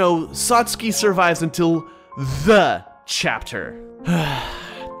 as you know, Satsuki survives until the chapter.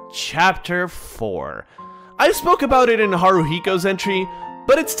 Chapter 4. I spoke about it in Haruhiko's entry,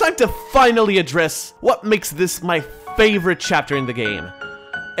 but it's time to finally address what makes this my favorite chapter in the game.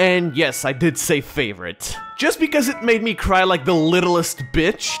 And yes, I did say favorite. Just because it made me cry like the littlest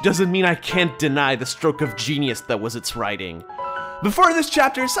bitch doesn't mean I can't deny the stroke of genius that was its writing. Before this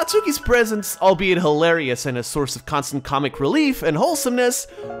chapter, Satsuki's presence, albeit hilarious and a source of constant comic relief and wholesomeness,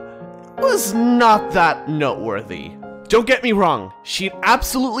 was not that noteworthy. Don't get me wrong, she'd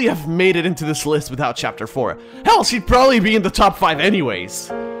absolutely have made it into this list without Chapter 4. Hell, she'd probably be in the top 5 anyways.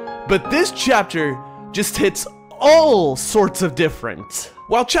 But this chapter just hits all sorts of different.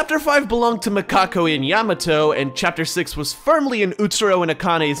 While Chapter 5 belonged to Mikako and Yamato, and Chapter 6 was firmly in Utsuro and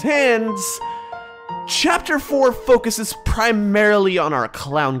Akane's hands, Chapter 4 focuses primarily on our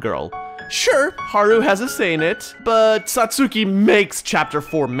clown girl. Sure, Haru has a say in it, but Satsuki makes Chapter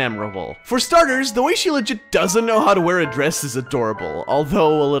 4 memorable. For starters, the way she legit doesn't know how to wear a dress is adorable,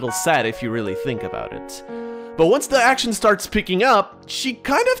 although a little sad if you really think about it. But once the action starts picking up, she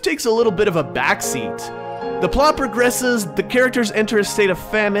kind of takes a little bit of a backseat. The plot progresses, the characters enter a state of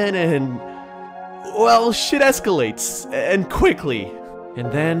famine, and, well, shit escalates, and quickly. And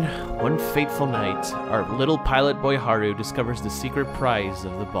then, one fateful night, our little pilot boy Haru discovers the secret prize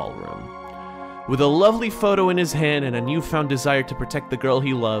of the ballroom. With a lovely photo in his hand and a newfound desire to protect the girl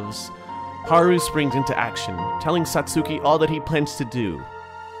he loves, Haru springs into action, telling Satsuki all that he plans to do.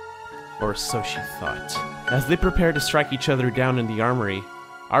 Or so she thought. As they prepare to strike each other down in the armory,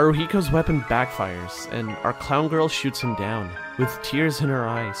 Haruhiko's weapon backfires, and our clown girl shoots him down. With tears in her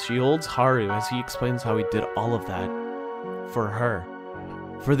eyes, she holds Haru as he explains how he did all of that for her.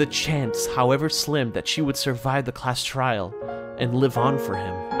 For the chance, however slim, that she would survive the class trial and live on for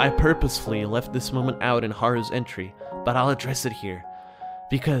him. I purposefully left this moment out in Haru's entry, but I'll address it here.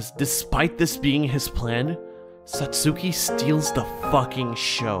 Because despite this being his plan, Satsuki steals the fucking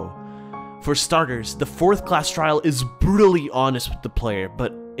show. For starters, the 4th class trial is brutally honest with the player,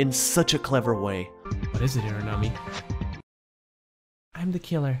 but in such a clever way. What is it, Iranami? I'm the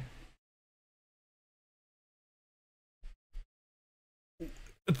killer.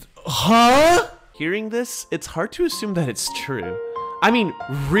 Huh? Hearing this, it's hard to assume that it's true. I mean,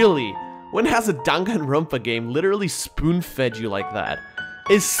 really, when has a Danganronpa game literally spoon-fed you like that?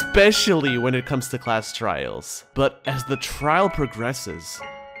 Especially when it comes to class trials. But as the trial progresses,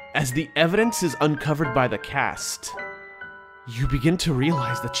 as the evidence is uncovered by the cast, you begin to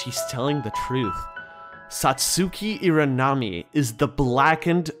realize that she's telling the truth. Satsuki Iranami is the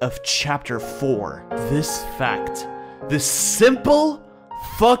blackened of chapter 4. This fact, this simple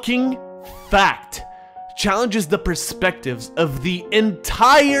fucking fact, challenges the perspectives of the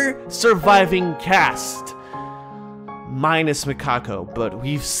entire surviving cast. Minus Mikako, but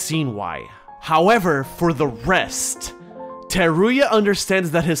we've seen why. However, for the rest, Teruya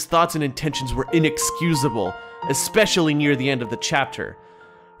understands that his thoughts and intentions were inexcusable, especially near the end of the chapter.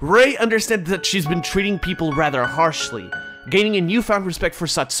 Rei understands that she's been treating people rather harshly, gaining a newfound respect for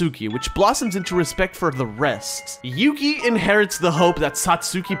Satsuki, which blossoms into respect for the rest. Yuki inherits the hope that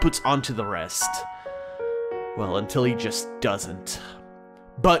Satsuki puts onto the rest. Well, until he just doesn't.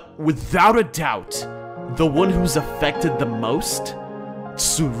 But without a doubt, the one who's affected the most?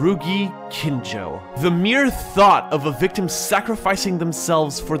 Tsurugi Kinjo. The mere thought of a victim sacrificing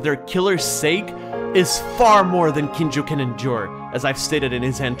themselves for their killer's sake is far more than Kinjo can endure, as I've stated in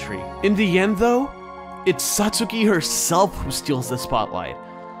his entry. In the end though, it's Satsuki herself who steals the spotlight.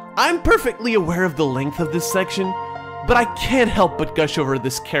 I'm perfectly aware of the length of this section, but I can't help but gush over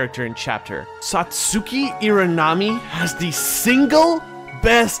this character and chapter. Satsuki Iranami has the single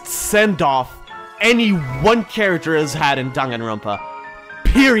best send-off any one character has had in Danganronpa.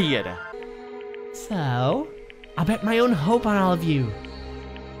 Period. So, I'll bet my own hope on all of you.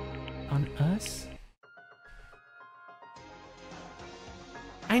 On us?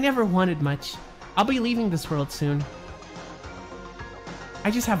 I never wanted much. I'll be leaving this world soon.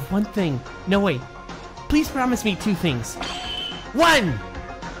 I just have one thing. No, wait. Please promise me 2 things. 1!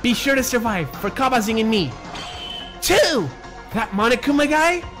 Be sure to survive for Kabazing and me. 2! That Monokuma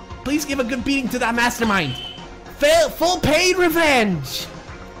guy? Please give a good beating to that mastermind. Full paid revenge!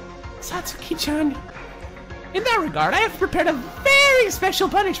 Satsuki-chan, in that regard, I have prepared a very special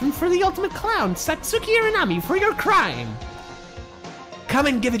punishment for the ultimate clown, Satsuki Iranami, for your crime. Come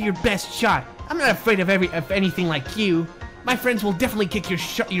and give it your best shot. I'm not afraid of anything like you. My friends will definitely kick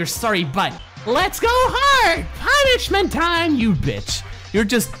your sorry butt. Let's go hard! Punishment time, you bitch. You're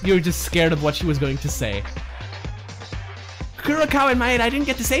just scared of what she was going to say. Kurokawa and Maeda, I didn't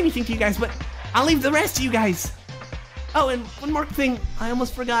get to say anything to you guys, but I'll leave the rest to you guys. Oh, and one more thing, I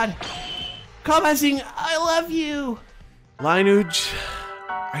almost forgot. Kabazing, I love you! Lineage,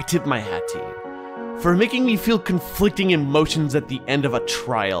 I tip my hat to you for making me feel conflicting emotions at the end of a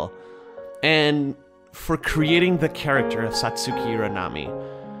trial, and for creating the character of Satsuki Iranami.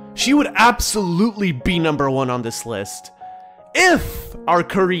 She would absolutely be #1 on this list, if our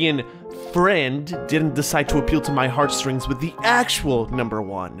Korean friend didn't decide to appeal to my heartstrings with the actual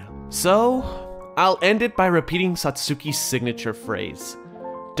 #1. So, I'll end it by repeating Satsuki's signature phrase.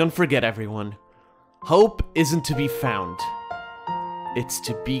 Don't forget, everyone. Hope isn't to be found. It's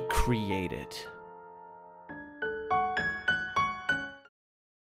to be created.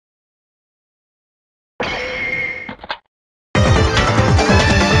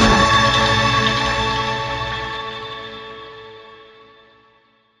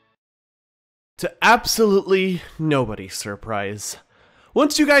 To absolutely nobody's surprise,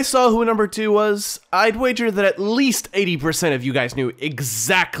 once you guys saw who #2 was, I'd wager that at least 80% of you guys knew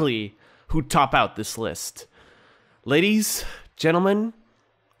exactly who'd top out this list. Ladies, gentlemen,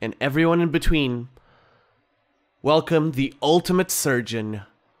 and everyone in between, welcome the ultimate surgeon,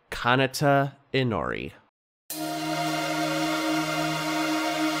 Kanata Inori.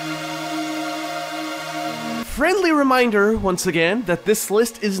 Friendly reminder, once again, that this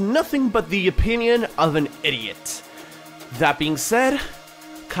list is nothing but the opinion of an idiot. That being said,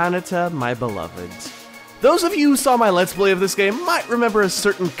 Kanata, my beloved. Those of you who saw my Let's Play of this game might remember a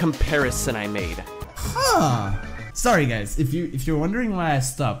certain comparison I made. Huh. Sorry guys, if you're wondering why I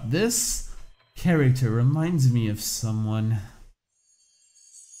stopped, this character reminds me of someone.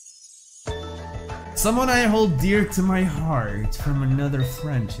 Someone I hold dear to my heart from another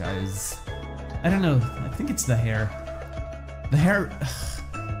franchise. I don't know, I think it's the hair. The hair...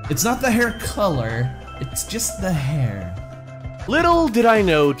 It's not the hair color, it's just the hair. Little did I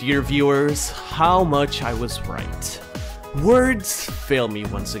know, dear viewers, how much I was right. Words fail me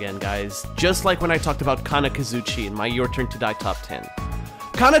once again, guys, just like when I talked about Kana Kazuchi in my Your Turn to Die top 10.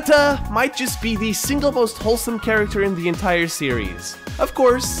 Kanata might just be the single most wholesome character in the entire series. Of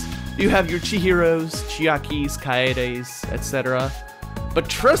course, you have your Chihiros, Chiakis, Kaedes, etc. But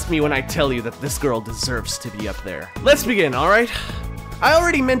trust me when I tell you that this girl deserves to be up there. Let's begin, alright? I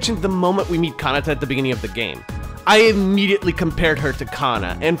already mentioned the moment we meet Kanata at the beginning of the game. I immediately compared her to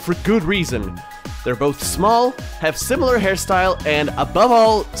Kana, and for good reason. They're both small, have similar hairstyle, and above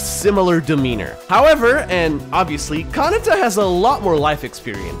all, similar demeanor. However, and obviously, Kanata has a lot more life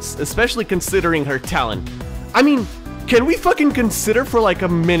experience, especially considering her talent. I mean, can we fucking consider for like a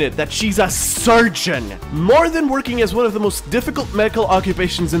minute that she's a surgeon? More than working as one of the most difficult medical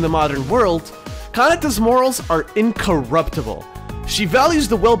occupations in the modern world, Kanata's morals are incorruptible. She values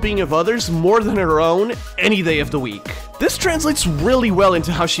the well-being of others more than her own any day of the week. This translates really well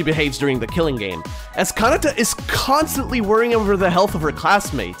into how she behaves during the killing game, as Kanata is constantly worrying over the health of her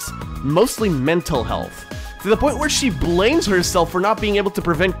classmates, mostly mental health, to the point where she blames herself for not being able to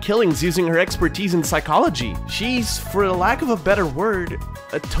prevent killings using her expertise in psychology. She's, for lack of a better word,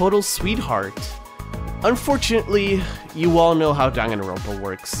 a total sweetheart. Unfortunately, you all know how Danganronpa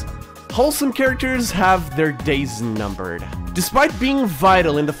works. Wholesome characters have their days numbered. Despite being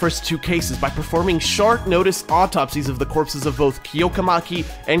vital in the first two cases by performing short-notice autopsies of the corpses of both Kyokamaki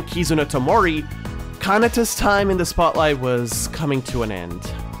and Kizuna Tomori, Kanata's time in the spotlight was coming to an end.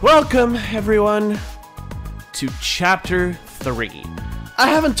 Welcome, everyone, to Chapter 3. I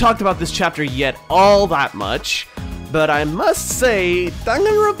haven't talked about this chapter yet all that much, but I must say,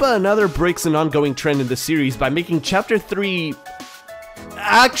 Danganronpa Another breaks an ongoing trend in the series by making Chapter 3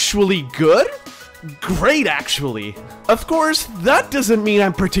 actually good? Great, actually. Of course, that doesn't mean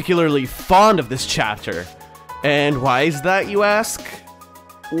I'm particularly fond of this chapter. And why is that, you ask?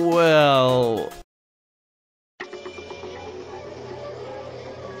 Well...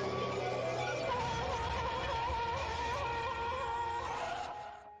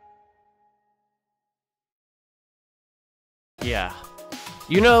 yeah.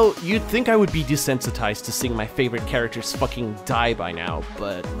 You know, you'd think I would be desensitized to seeing my favorite characters fucking die by now,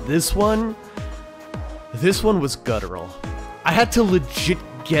 but this one was guttural. I had to legit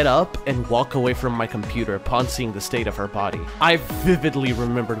get up and walk away from my computer upon seeing the state of her body. I vividly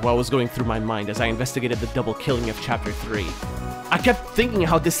remembered what was going through my mind as I investigated the double killing of Chapter 3. I kept thinking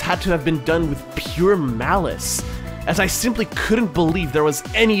how this had to have been done with pure malice, as I simply couldn't believe there was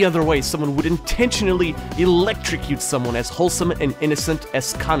any other way someone would intentionally electrocute someone as wholesome and innocent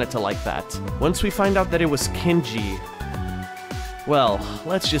as Kanata like that. Once we find out that it was Kenji, well,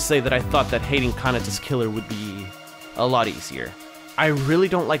 let's just say that I thought that hating Kanata's killer would be a lot easier. I really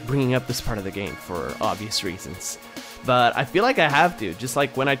don't like bringing up this part of the game for obvious reasons, but I feel like I have to, just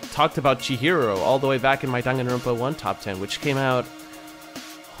like when I talked about Chihiro all the way back in my Danganronpa 1 top 10, which came out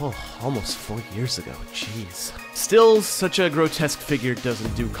almost 4 years ago, jeez. Still, such a grotesque figure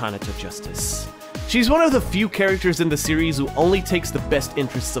doesn't do Kanata justice. She's one of the few characters in the series who only takes the best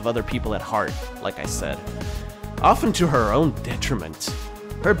interests of other people at heart, like I said. Often to her own detriment.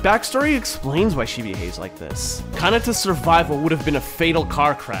 Her backstory explains why she behaves like this. Kanata's survival would have been a fatal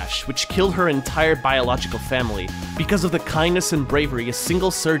car crash, which killed her entire biological family, because of the kindness and bravery a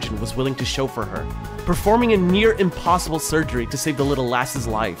single surgeon was willing to show for her, performing a near impossible surgery to save the little lass's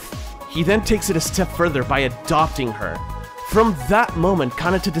life. He then takes it a step further by adopting her. From that moment,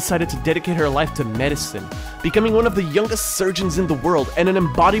 Kanata decided to dedicate her life to medicine, becoming one of the youngest surgeons in the world and an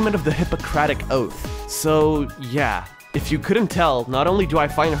embodiment of the Hippocratic Oath. So yeah, if you couldn't tell, not only do I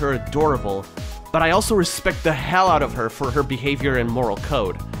find her adorable, but I also respect the hell out of her for her behavior and moral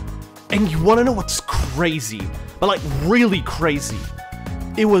code. And you wanna know what's crazy, but like really crazy?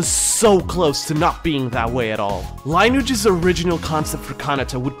 It was so close to not being that way at all. Lineage's original concept for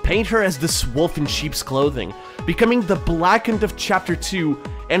Kanata would paint her as this wolf in sheep's clothing, becoming the Blackened of Chapter 2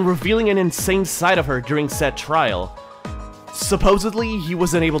 and revealing an insane side of her during said trial. Supposedly, he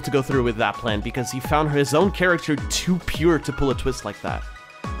wasn't able to go through with that plan because he found his own character too pure to pull a twist like that.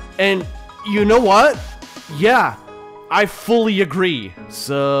 And you know what? Yeah, I fully agree.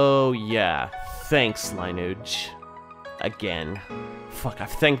 So yeah, thanks Lineage. Again. Fuck,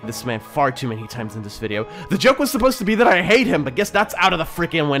 I've thanked this man far too many times in this video. The joke was supposed to be that I hate him, but guess that's out of the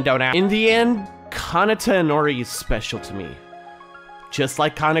freaking window now. In the end, Kanata Inori is special to me. Just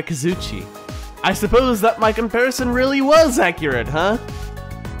like Kana Kazuchi. I suppose that my comparison really was accurate, huh?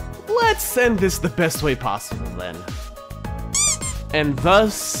 Let's end this the best way possible, then. And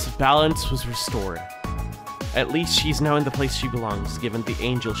thus, balance was restored. At least she's now in the place she belongs, given the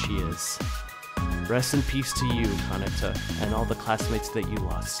angel she is. Rest in peace to you, Kanata, and all the classmates that you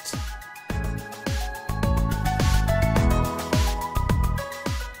lost.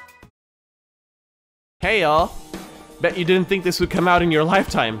 Hey y'all! Bet you didn't think this would come out in your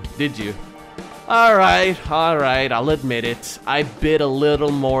lifetime, did you? Alright, I'll admit it. I bit a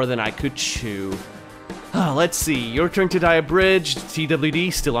little more than I could chew. Let's see, Your Turn to Die Abridged,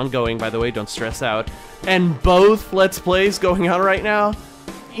 TWD, still ongoing by the way, don't stress out. And both Let's Plays going on right now?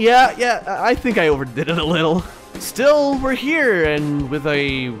 Yeah, I think I overdid it a little. Still, we're here, and with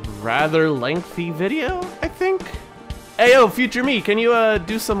a rather lengthy video, I think? Hey yo, future me, can you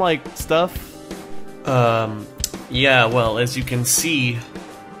do some, like, stuff? Yeah, well, as you can see,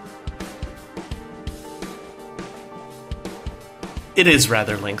 it is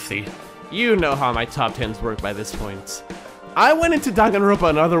rather lengthy. You know how my top 10s work by this point. I went into Danganronpa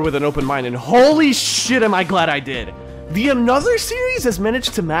Another with an open mind, and holy shit am I glad I did! The Another series has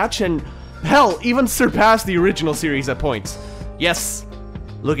managed to match and, hell, even surpass the original series at points. Yes,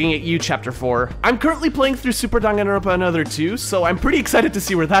 looking at you, Chapter 4. I'm currently playing through Super Danganronpa Another 2, so I'm pretty excited to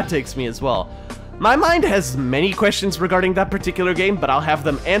see where that takes me as well. My mind has many questions regarding that particular game, but I'll have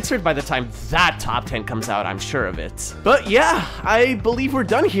them answered by the time that top 10 comes out, I'm sure of it. But yeah, I believe we're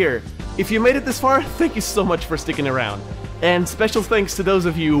done here. If you made it this far, thank you so much for sticking around. And special thanks to those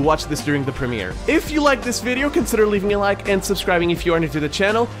of you who watched this during the premiere. If you liked this video, consider leaving a like and subscribing if you are new to the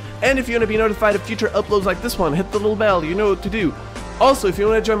channel. And if you want to be notified of future uploads like this one, hit the little bell, you know what to do. Also, if you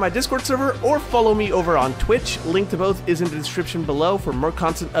want to join my Discord server or follow me over on Twitch, link to both is in the description below for more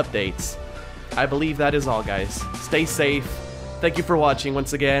content updates. I believe that is all, guys. Stay safe. Thank you for watching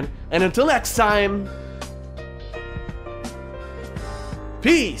once again. And until next time,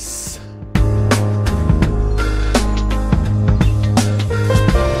 peace!